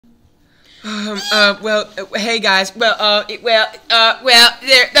Well, hey guys. Well,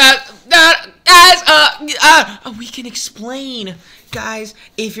 guys, we can explain, guys.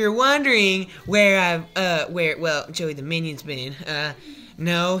 If you're wondering where well, Joey the Minion's been,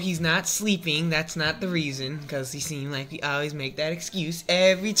 no, he's not sleeping. That's not the reason, because he seemed like we always make that excuse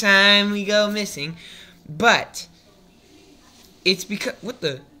every time we go missing. But it's because, what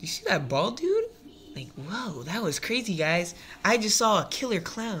the? You see that bald dude? Like, whoa, that was crazy, guys. I just saw a killer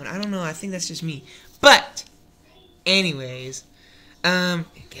clown. I don't know. I think that's just me. But, anyways, I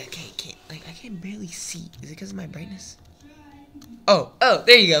can't barely see. Is it because of my brightness? Oh,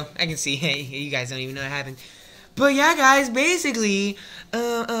 there you go. I can see. Hey, you guys don't even know what happened. But yeah, guys, basically,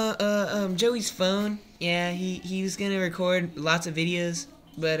 Joey's phone. Yeah, he was gonna record lots of videos,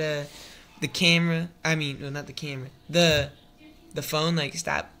 but the camera. I mean, well, not the camera. The phone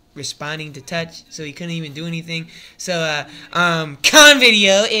stopped responding to touch, so he couldn't even do anything. So con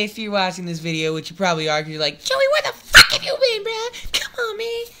video, if you're watching this video, which you probably are, you're like, Joey, where the fuck have you been, bruh? Come on,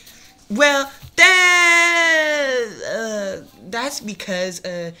 man. Well, that's because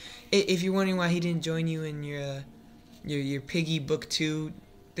if you're wondering why he didn't join you in your Piggy Book 2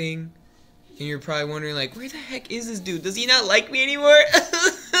 thing, and you're probably wondering, like, where the heck is this dude? Does he not like me anymore?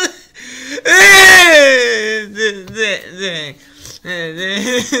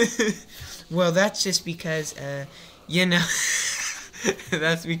 Well, that's just because, you know,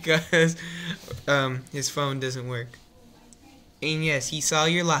 that's because, his phone doesn't work. And yes, he saw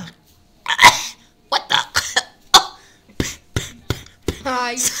your live. What the?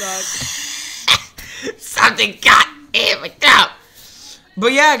 You suck. Something got in my throat.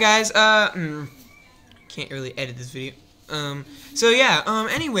 But yeah, guys, can't really edit this video. So yeah,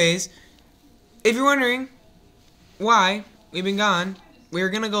 anyways, if you're wondering why we've been gone, we're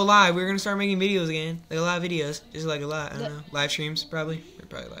gonna go live. We're gonna start making videos again, like a lot of videos, just like a lot. I don't know, live streams probably. They're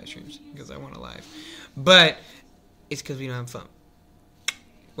probably live streams because I want to live, but it's because we don't have phone.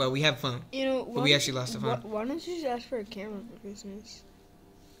 Well, we have phone, you know, but we actually lost the phone. Why don't you just ask for a camera for Christmas?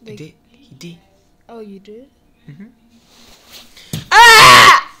 Like, he did. Oh, you did? Mhm.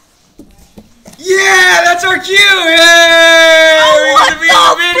 Ah! Yeah, that's our cue! Yeah!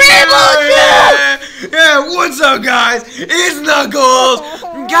 Yeah, what's up, guys? It's Knuckles!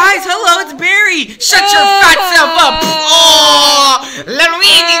 Guys, hello, it's Barry! Shut your fat self up! Oh!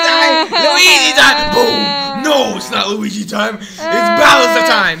 Luigi time! Luigi time! Boom! No, it's not Luigi time. It's Bowser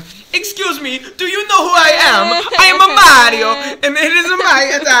time. Excuse me, do you know who I am? I am a Mario, and it is a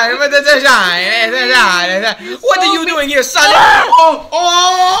Mario time. What are you doing here, son?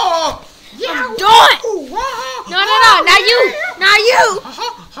 Oh! Yeah, do it! No, not you! Not you!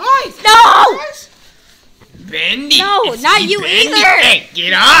 Hi! No! Bendy! No, not you Bendy. either! Hey,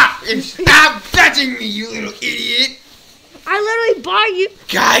 get off! And stop touching me, you little idiot! I literally bought you.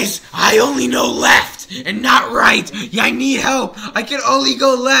 Guys, I only know left and not right. I need help. I can only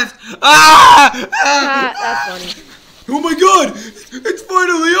go left. That's funny. Oh my god! It's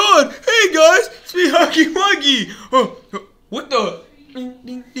finally on! Hey guys, it's me, Huggy Wuggy. Oh, what the? Ding,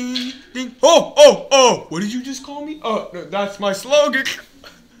 ding, ding, ding. Oh! What did you just call me? Oh, no, that's my slogan.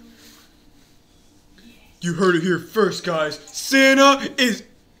 You heard it here first, guys. Santa is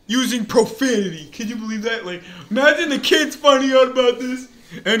using profanity. Can you believe that? Like, imagine the kids finding out about this.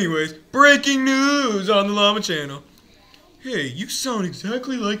 Anyways, breaking news on the Llama channel. Hey, you sound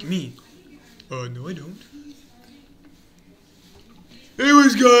exactly like me. No, I don't.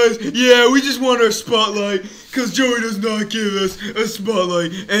 Anyways, guys, yeah, we just want our spotlight, because Joey does not give us a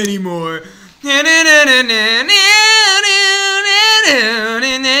spotlight anymore.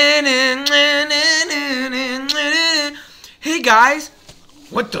 Hey, guys.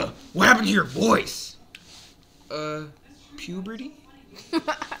 What happened to your voice? Puberty?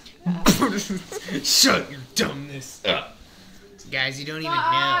 Shut your dumbness up. Guys, you don't even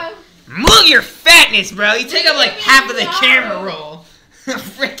know. Move your fatness, bro. You take up like half of the camera roll.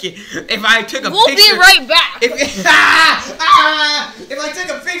 Frickin', if I took a picture... We'll be right back. If I took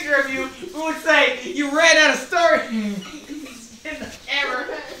a picture of you, who would say you ran out of storage in the camera?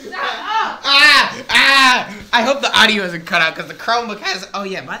 I hope the audio isn't cut out because the Chromebook has... Oh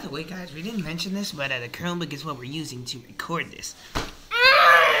yeah, by the way, guys, we didn't mention this, but the Chromebook is what we're using to record this.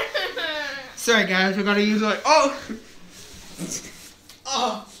 Sorry, guys, we're gonna use like...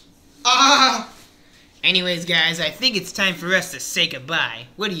 Anyways, guys, I think it's time for us to say goodbye.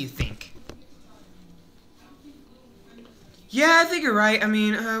 What do you think? Yeah, I think you're right. I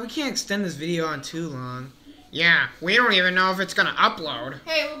mean, we can't extend this video on too long. Yeah, we don't even know if it's gonna upload.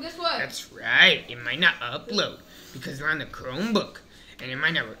 Hey, well, guess what? That's right. It might not upload because we're on the Chromebook. And it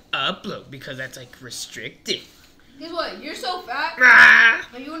might never upload because that's, like, restricted. Guess what? You're so fat. Ah!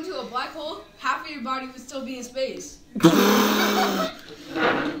 Are you into a black hole, half of your body would still be in space.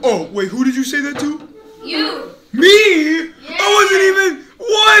 Oh, wait, who did you say that to? You! Me? Yeah. I wasn't even,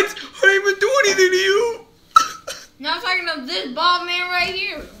 what? I didn't even do anything to you. Now I'm talking to this bald man right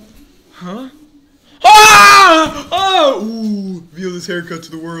here. Huh? Ah! Oh! Ooh, reveal this haircut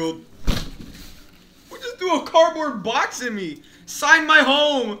to the world. What just threw a cardboard box in me? Sign my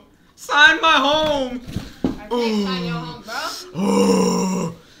home. Sign my home. I can't sign your home, bro.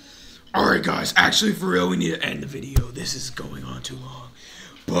 Oh. Alright guys, actually for real, we need to end the video. This is going on too long.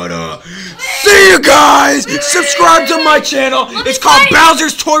 But see you guys! Subscribe to my channel. It's called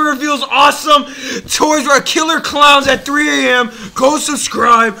Bowser's Toy Reveals Awesome. Toys are killer clowns at 3 a.m. Go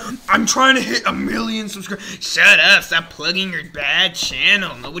subscribe. I'm trying to hit 1 million subscribers. Shut up. Stop plugging your bad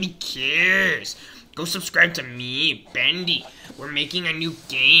channel. Nobody cares. Go subscribe to me, Bendy. We're making a new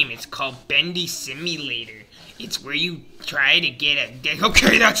game. It's called Bendy Simulator. It's where you try to get a...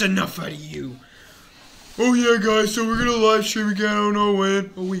 Okay, that's enough out of you. Oh yeah, guys, so we're gonna live stream again, I don't know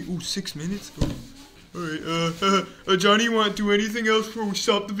when. Oh wait, 6 minutes? Oh. Alright, Johnny, you want to do anything else before we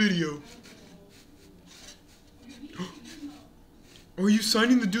stop the video? Are you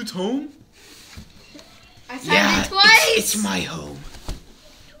signing the dude's home? I signed it twice! It's my home.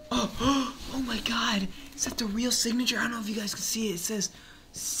 Oh my god. Is that the real signature? I don't know if you guys can see it. It says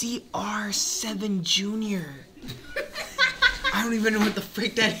CR7 Junior. I don't even know what the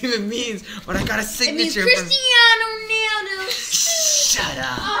freak that even means, but I got a signature. It means Cristiano Ronaldo. Shut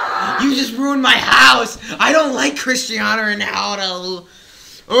up. You just ruined my house. I don't like Cristiano Ronaldo.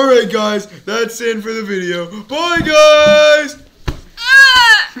 Alright guys, that's it for the video. Bye guys!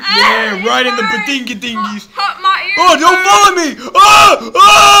 Yeah, right in the badinga dingies. My ears. Oh, don't follow me!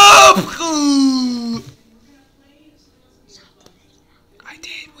 I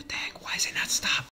did. What the heck? Why is it not stop?